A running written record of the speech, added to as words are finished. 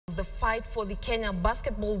fight for the Kenya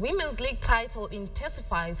Basketball Women's League title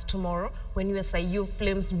intensifies tomorrow when USIU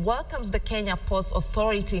Flames welcomes the Kenya Ports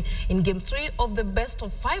Authority in Game 3 of the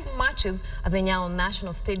best-of-5 matches at the Nyayo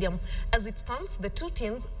National Stadium. As it stands, the two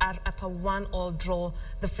teams are at a 1-all draw.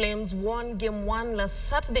 The Flames won Game 1 last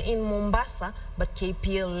Saturday in Mombasa, but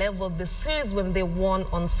KPL leveled the series when they won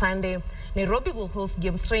on Sunday. Nairobi will host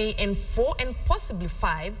Game 3 and 4 and possibly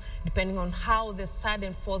 5, depending on how the third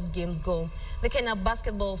and fourth games go. The Kenya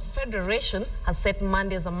Basketball Federation has set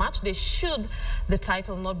Monday as a match day should the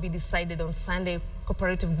title not be decided on Sunday.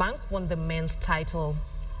 Cooperative Bank won the men's title.